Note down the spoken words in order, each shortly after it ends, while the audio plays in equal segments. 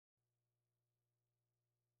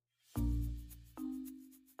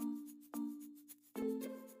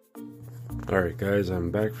Alright guys,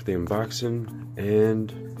 I'm back for the unboxing,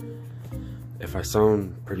 and if I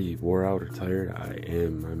sound pretty wore out or tired, I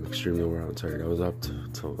am. I'm extremely wore out and tired. I was up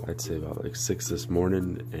till I'd say about like 6 this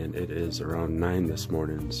morning, and it is around 9 this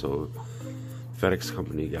morning, so FedEx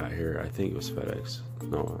company got here. I think it was FedEx.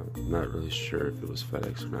 No, I'm not really sure if it was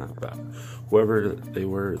FedEx or not, but whoever they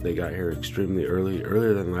were, they got here extremely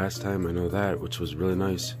earlier than last time, I know that, which was really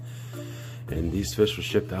nice. And these fish were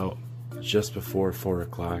shipped out just before 4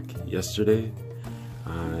 o'clock yesterday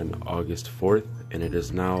on August 4th, and it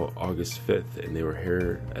is now August 5th, and they were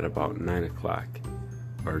here at about 9 o'clock,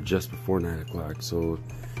 or just before 9 o'clock. So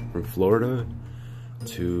from Florida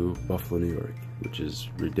to Buffalo, New York, which is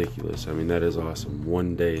ridiculous. I mean, that is awesome.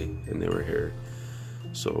 One day and they were here.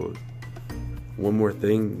 So one more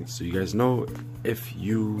thing, so you guys know, if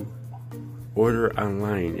you order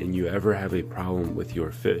online and you ever have a problem with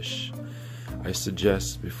your fish, I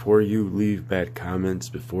suggest before you leave bad comments,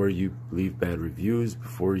 before you leave bad reviews,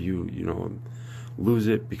 before you lose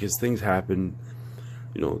it, because things happen,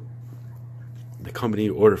 the company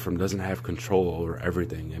you order from doesn't have control over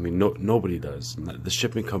everything. I mean, nobody does. The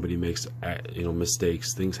shipping company makes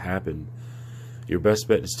mistakes. Things happen. Your best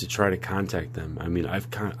bet is to try to contact them. I mean, I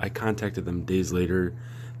contacted them days later.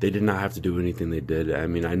 They did not have to do anything. They did. I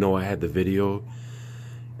mean, I know I had the video,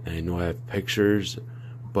 and I know I have pictures,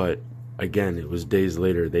 but again, it was days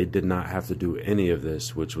later. They did not have to do any of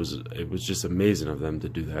this, it was just amazing of them to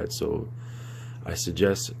do that. So I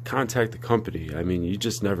suggest contact the company. I mean, you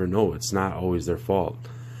just never know. It's not always their fault.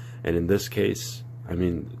 And in this case, I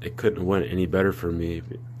mean, it couldn't have went any better for me.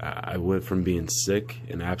 I went from being sick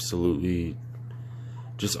and absolutely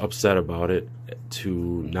just upset about it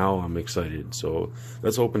to now I'm excited. So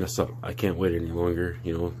let's open this up. I can't wait any longer.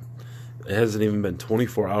 It hasn't even been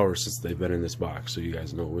 24 hours since they've been in this box, so you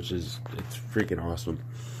guys know, it's freaking awesome.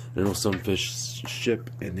 I know some fish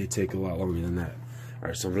ship and they take a lot longer than that.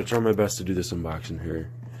 Alright, so I'm going to try my best to do this unboxing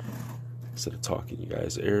here instead of talking, you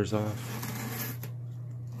guys. Air's off.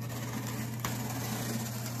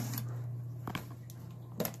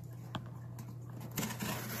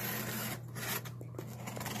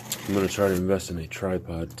 I'm going to try to invest in a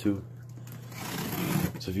tripod too.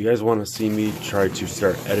 So if you guys want to see me try to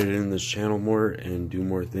start editing this channel more and do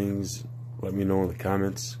more things, let me know in the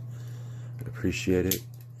comments. I'd appreciate it.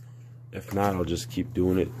 If not, I'll just keep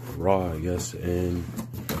doing it raw, I guess, and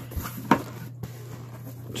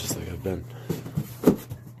just like I've been.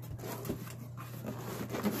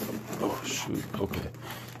 Oh shoot, okay.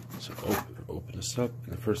 So open this up,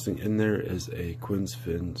 and the first thing in there is a Quinn's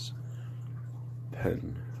Fins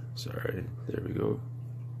pen. Sorry, there we go.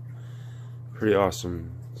 Pretty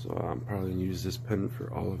awesome. So I'm probably gonna use this pen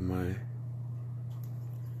for all of my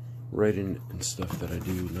writing and stuff that I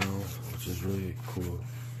do now, which is really cool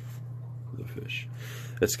for the fish.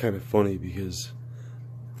 It's kind of funny because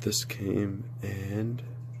this came, and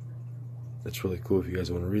that's really cool. If you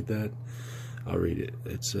guys want to read that, I'll read it.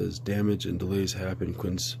 It says, damage and delays happen.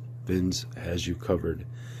 Quinn's Fins has you covered.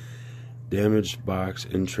 Damaged box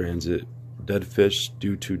in transit. Dead fish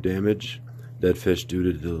due to damage. Dead fish due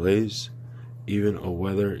to delays. Even a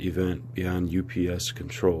weather event beyond UPS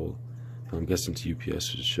control. I'm guessing to UPS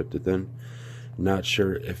who shipped it then. Not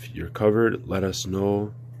sure if you're covered. Let us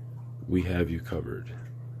know. We have you covered.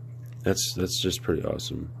 That's just pretty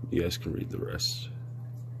awesome. You guys can read the rest.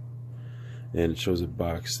 And it shows a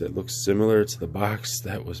box that looks similar to the box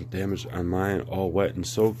that was damaged on mine, all wet and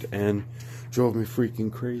soaked, and drove me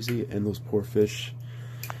freaking crazy. And those poor fish.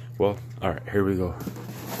 Well, alright, here we go.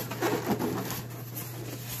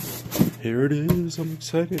 Here it is. I'm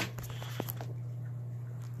excited.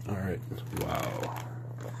 Alright, wow.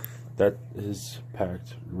 That is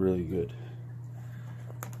packed really good.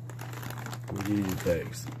 Look at these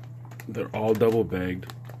bags. They're all double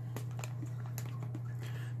bagged.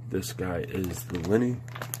 This guy is the Lenny,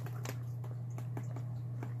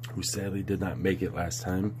 who sadly did not make it last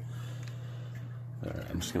time. Alright,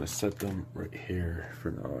 I'm just going to set them right here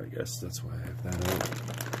for now, I guess. That's why I have that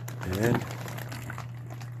out. And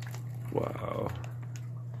wow.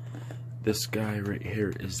 This guy right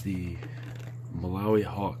here is the Malawi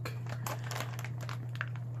Hawk.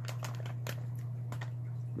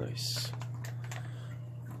 Nice.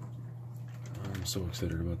 I'm so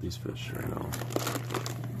excited about these fish right now.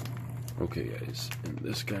 Okay guys, and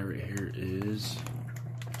this guy right here is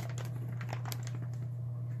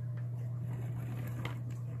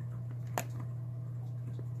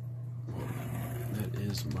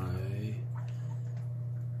my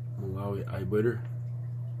Malawi eye biter.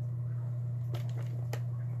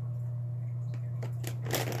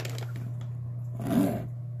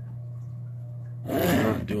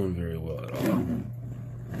 Not doing very well at all.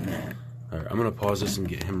 I'm gonna pause this and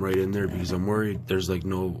get him right in there because I'm worried there's like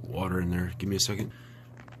no water in there. Give me a second.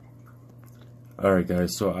 Alright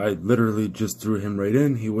guys, so I literally just threw him right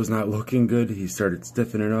in. He was not looking good. He started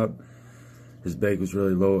stiffening up. His bag was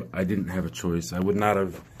really low. I didn't have a choice. I would not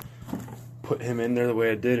have put him in there the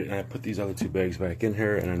way I did, and I put these other 2 bags back in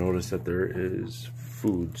here, and I noticed that there is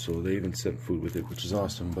food, so they even sent food with it, which is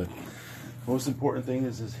awesome. But the most important thing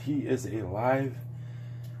is he is alive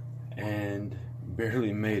and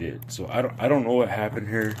barely made it. So I don't know what happened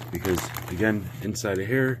here, because again, inside of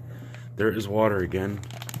here there is water again.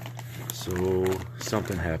 So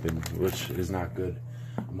something happened, which is not good.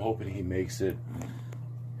 I'm hoping he makes it.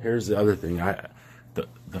 Here's the other thing.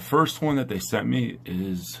 The first one that they sent me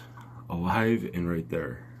is alive and right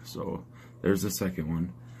there. So there's the second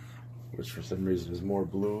one, which for some reason is more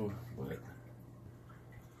blue. But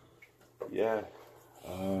yeah.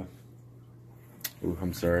 Ooh,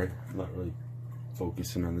 I'm sorry. I'm not really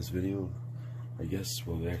focusing on this video, I guess.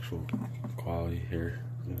 Well, the actual quality here.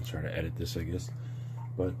 I'm gonna try to edit this, I guess.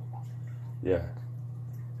 But yeah,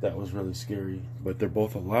 that was really scary. But they're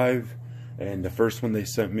both alive, and the first one they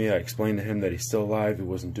sent me, I explained to him that he's still alive. He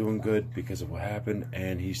wasn't doing good because of what happened,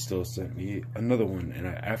 and he still sent me another one. And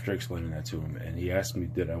after explaining that to him, and he asked me,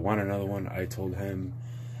 did I want another one? I told him,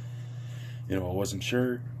 you know, I wasn't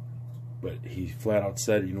sure, but he flat out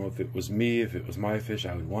said, you know, if it was me, if it was my fish,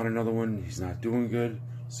 I would want another one. He's not doing good.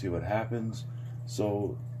 See what happens.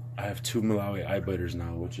 So I have 2 Malawi eye biters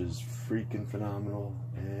now, which is freaking phenomenal,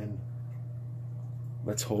 and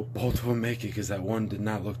let's hope both of them make it, because that one did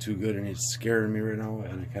not look too good and it's scaring me right now.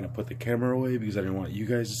 And I kind of put the camera away because I didn't want you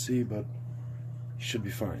guys to see, but he should be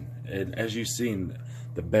fine. And as you've seen,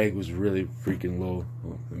 the bag was really freaking low.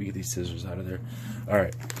 Well, let me get these scissors out of there.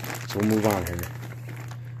 Alright, so we'll move on here.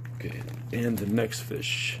 Okay, and the next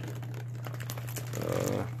fish.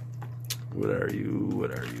 What are you?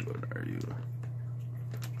 What are you? What are you?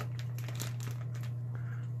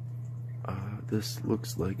 This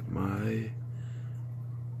looks like my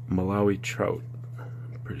Malawi trout,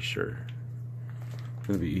 I'm pretty sure. It's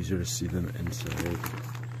gonna be easier to see them inside.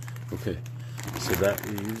 Okay, so that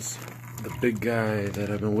is the big guy that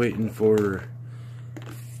I've been waiting for,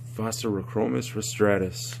 Phosphorochromis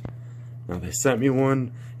rostratus. Now they sent me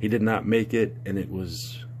one. He did not make it, and it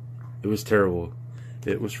was terrible.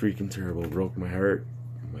 It was freaking terrible. It broke my heart.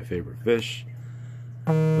 My favorite fish.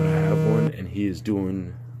 But I have one, and he is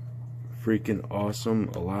doing freaking awesome,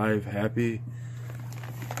 alive, happy.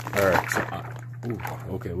 Alright, so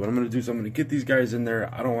okay, what I'm gonna do is I'm gonna get these guys in there.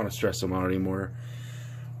 I don't want to stress them out anymore.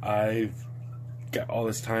 I've got all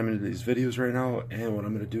this time into these videos right now, and what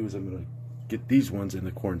I'm gonna do is I'm gonna get these ones in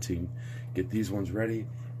the quarantine, get these ones ready,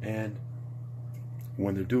 and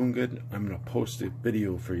when they're doing good, I'm gonna post a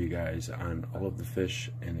video for you guys on all of the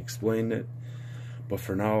fish and explain it. But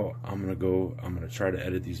for now, I'm gonna try to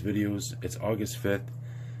edit these videos. It's August 5th.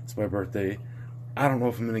 It's my birthday. I don't know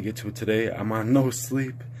if I'm gonna get to it today. I'm on no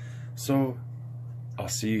sleep. So I'll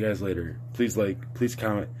see you guys later. Please like, please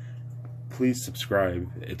comment, please subscribe.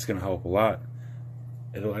 It's gonna help a lot.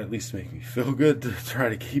 It'll at least make me feel good to try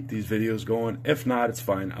to keep these videos going. If not, it's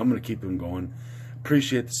fine. I'm gonna keep them going.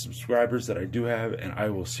 Appreciate the subscribers that I do have, and I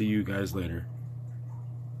will see you guys later.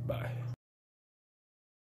 Bye.